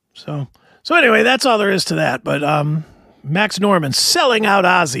 So anyway, that's all there is to that. But Max Norman selling out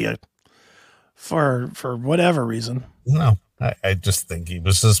Ozzy for whatever reason. No, I just think he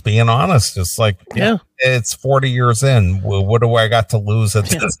was just being honest. It's like, Yeah. it's 40 years in. What do I got to lose at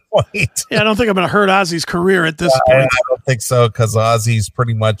this point? Yeah, I don't think I'm going to hurt Ozzy's career at this I point. don't think so, because Ozzy's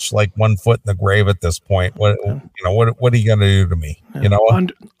pretty much like 1 foot in the grave at this point. What are you going to do to me? Yeah. You know,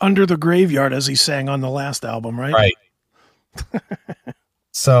 under the graveyard, as he sang on the last album, right? Right.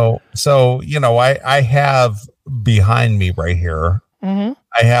 So I have behind me right here. Mm-hmm.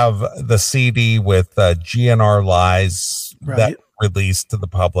 I have the CD with GNR Lies that released to the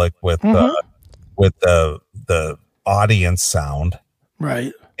public with the audience sound,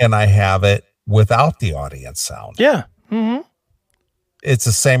 right? And I have it without the audience sound. Yeah, mm-hmm. It's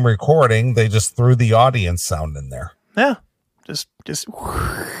the same recording. They just threw the audience sound in there. Yeah, just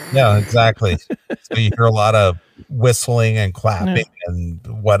yeah, exactly. So you hear a lot of whistling and clapping and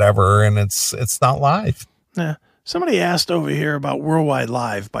whatever, and it's not live. Yeah. Somebody asked over here about Worldwide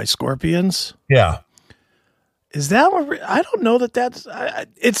Live by Scorpions. Yeah. Is that what I don't know that's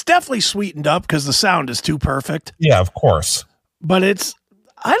it's definitely sweetened up because the sound is too perfect. Yeah, of course. But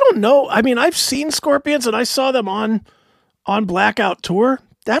I don't know. I mean, I've seen Scorpions and I saw them on Blackout Tour.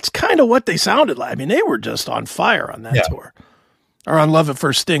 That's kind of what they sounded like. I mean, they were just on fire on that tour. Or on Love at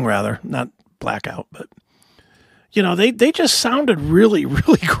First Sting, rather. Not Blackout, but they just sounded really,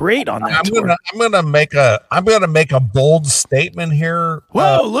 really great on that tour. I'm gonna make a bold statement here.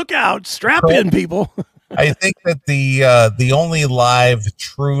 Whoa, look out. Strap in, people. I think that the only live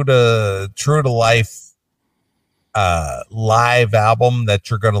true to life live album that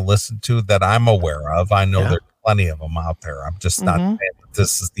you're going to listen to that I'm aware of, I know there's plenty of them out there. I'm just not saying that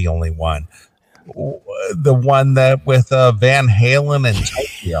this is the only one. The one that with Van Halen and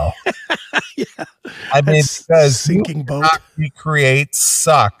Tokyo. Yeah, I mean, because sinking boat. Recreate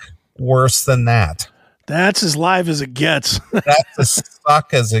suck worse than that. That's as live as it gets. That's as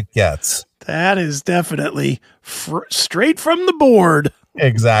suck as it gets. That is definitely straight from the board.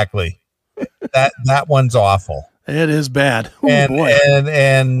 Exactly. That one's awful. It is bad. Oh, and, boy.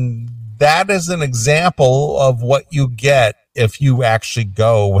 And that is an example of what you get if you actually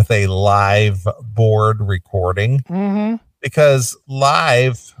go with a live board recording. Mm-hmm. Because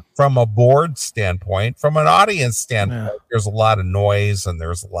live, from a board standpoint, from an audience standpoint, there's a lot of noise and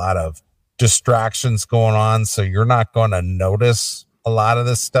there's a lot of distractions going on. So you're not going to notice a lot of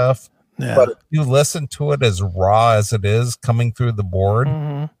this stuff. Yeah. But if you listen to it as raw as it is coming through the board,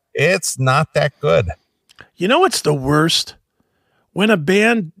 it's not that good. You know what's the worst? When a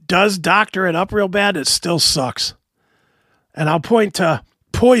band does doctor it up real bad, it still sucks. And I'll point to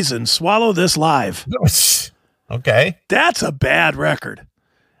Poison, Swallow This Live. Okay. That's a bad record.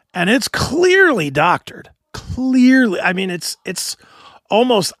 And it's clearly doctored. Clearly. I mean, it's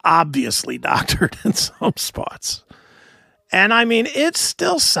almost obviously doctored in some spots. And I mean, it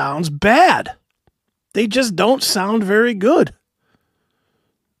still sounds bad. They just don't sound very good.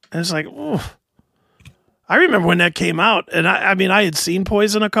 And it's like, oof. I remember when that came out, and I mean, I had seen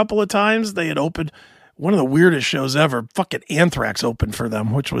Poison a couple of times. They had opened one of the weirdest shows ever. Fucking Anthrax opened for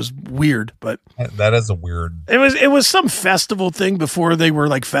them, which was weird, but that is a weird. It was some festival thing before they were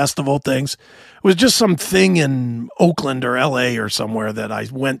like festival things. It was just some thing in Oakland or LA or somewhere that I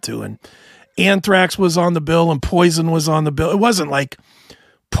went to, and Anthrax was on the bill and Poison was on the bill. It wasn't like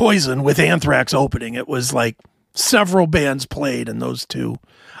Poison with Anthrax opening. It was like several bands played, and those two.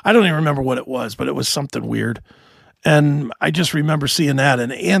 I don't even remember what it was, but it was something weird. And I just remember seeing that,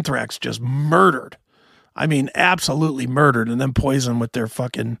 and Anthrax just murdered. I mean, absolutely murdered. And then Poison with their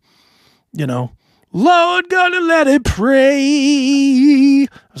fucking, Lord, gonna let it pray. I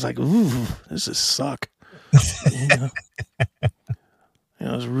was like, ooh, this is suck. It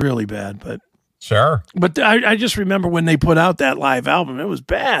was really bad, but. Sure. But I just remember when they put out that live album, it was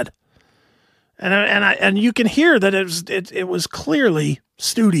bad. And you can hear that it was clearly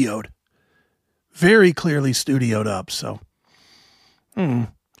studioed, very clearly studioed up. So,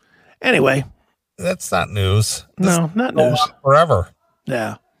 anyway, that's not news. No, not news. Forever.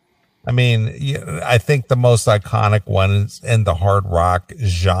 Yeah. I mean, I think the most iconic one is in the hard rock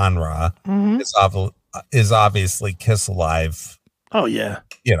genre is obviously Kiss Alive. Oh yeah.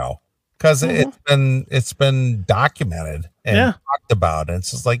 Because it's been documented and talked about. And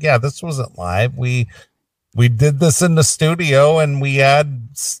it's just like, this wasn't live. We did this in the studio and we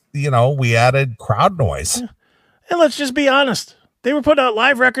added crowd noise. Yeah. And let's just be honest. They were putting out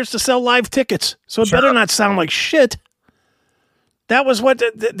live records to sell live tickets. So it better not sound like shit. That was what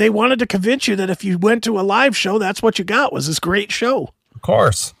they wanted to convince you that if you went to a live show, that's what you got was this great show. Of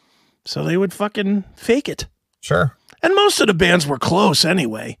course. So they would fucking fake it. Sure. And most of the bands were close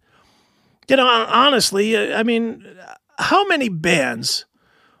anyway. Honestly, I mean, how many bands?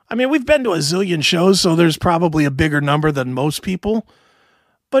 I mean, we've been to a zillion shows, so there's probably a bigger number than most people.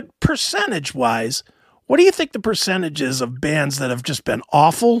 But percentage-wise, what do you think the percentage is of bands that have just been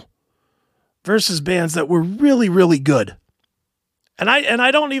awful versus bands that were really, really good? And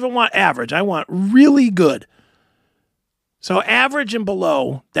I don't even want average. I want really good. So average and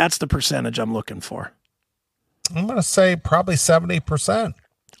below, that's the percentage I'm looking for. I'm going to say probably 70%.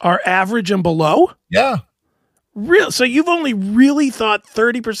 Are average and below? Yeah. Real. So you've only really thought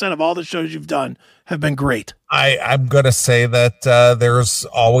 30% of all the shows you've done have been great. I'm going to say that there's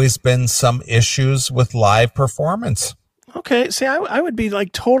always been some issues with live performance. Okay. See, I would be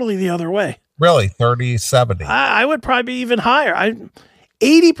like totally the other way. Really? 30, 70. I would probably be even higher.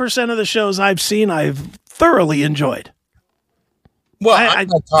 80% of the shows I've seen, I've thoroughly enjoyed. Well, I'm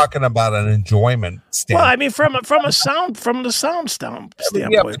not talking about an enjoyment standpoint. Well, I mean, from the sound standpoint.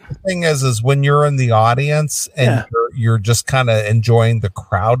 Yeah, but the thing is when you're in the audience and you're just kind of enjoying the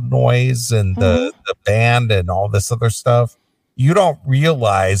crowd noise and the band and all this other stuff, you don't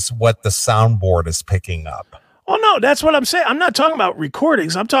realize what the soundboard is picking up. Oh, no, that's what I'm saying. I'm not talking about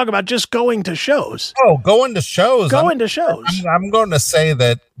recordings. I'm talking about just going to shows. Oh, going to shows. I'm going to say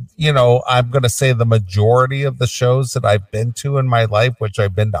that, I'm going to say the majority of the shows that I've been to in my life, which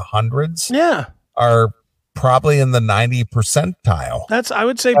I've been to hundreds, are probably in the 90 percentile. I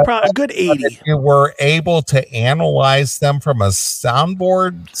would say probably a good 80. If you were able to analyze them from a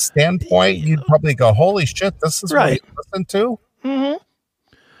soundboard standpoint, you'd probably go, holy shit, this is what you listen to. Mm-hmm.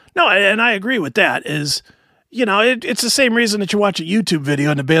 No, and I agree with that is... it's the same reason that you watch a YouTube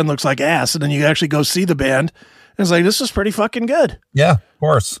video and the band looks like ass, and then you actually go see the band, and it's like, this is pretty fucking good. Yeah, of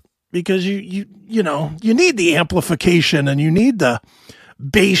course. Because you need the amplification and you need the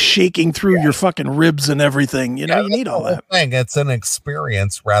bass shaking through your fucking ribs and everything. You need all that. It's an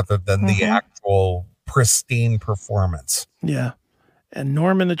experience rather than the actual pristine performance. Yeah. And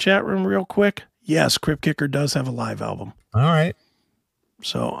Norm in the chat room real quick. Yes, Crypt Kicker does have a live album. All right.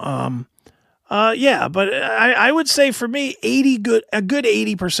 So, but I would say for me, a good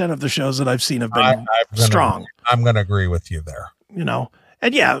 80% of the shows that I've seen have been strong. I'm going to agree with you there.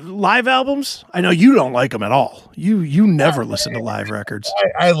 And live albums, I know you don't like them at all. You never listen to live records.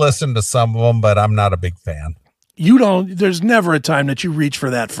 I listen to some of them, but I'm not a big fan. There's never a time that you reach for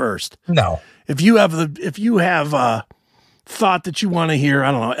that first. No. If you have thought that you want to hear,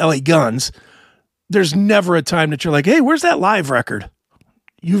 I don't know, LA Guns, there's never a time that you're like, hey, where's that live record?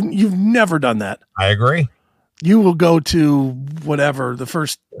 You've never done that. I agree. You will go to whatever, the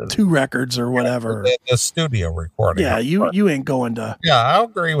first two records or whatever. The studio recording. Yeah, you ain't going to. Yeah, I'll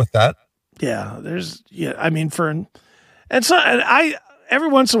agree with that. Yeah, I every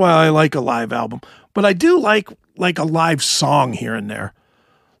once in a while I like a live album, but I do like a live song here and there.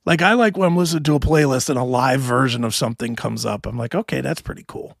 Like I like when I'm listening to a playlist and a live version of something comes up. I'm like, okay, that's pretty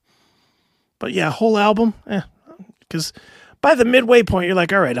cool. But yeah, whole album, because by the midway point, you're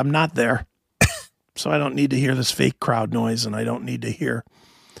like, all right, I'm not there. So I don't need to hear this fake crowd noise, and I don't need to hear.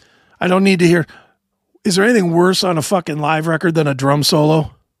 Is there anything worse on a fucking live record than a drum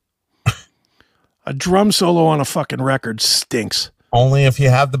solo? A drum solo on a fucking record stinks. Only if you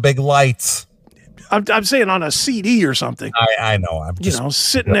have the big lights. I'm saying on a CD or something. I know. I'm just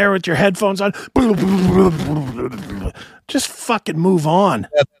sitting there with your headphones on. Just fucking move on.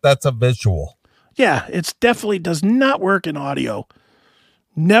 That's a visual. Yeah, it definitely does not work in audio.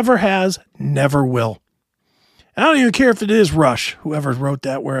 Never has, never will. And I don't even care if it is Rush, whoever wrote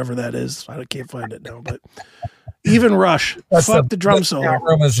that, wherever that is. I can't find it now, but even Rush, fuck the drum solo. The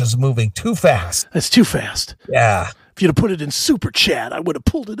room is just moving too fast. It's too fast. Yeah. If you'd have put it in super chat, I would have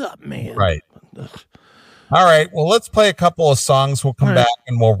pulled it up, man. Right. All right. Well, let's play a couple of songs. We'll come back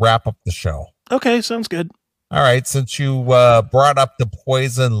and we'll wrap up the show. Okay, sounds good. All right. Since you brought up the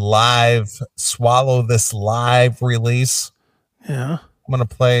Poison live, Swallow This live release. Yeah. I'm going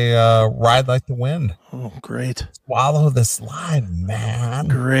to play Ride Like the Wind. Oh, great. Swallow This live, man.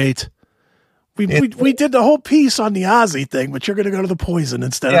 Great. We did the whole piece on the Ozzy thing, but you're going to go to the Poison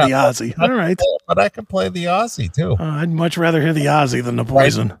instead of the Ozzy. All right. But I can play the Ozzy, too. I'd much rather hear the Ozzy than the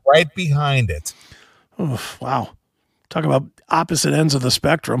Poison. Right behind it. Oh, wow. Talk about opposite ends of the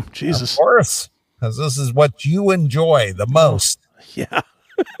spectrum. Jesus. Of course. Because this is what you enjoy the most. Yeah.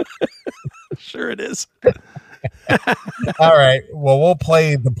 Sure it is. All right. Well, we'll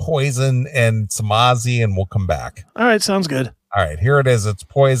play the Poison and some Ozzy, and we'll come back. All right. Sounds good. All right. Here it is. It's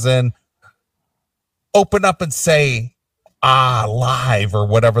Poison. Open up and say, live, or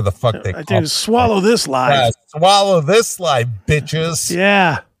whatever the fuck they call it. Swallow this live. Yeah, swallow this live, bitches.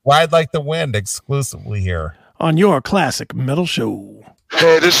 Yeah. Ride Like the Wind exclusively here on your classic metal show.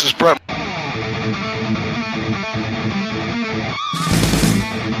 Hey, this is Brett.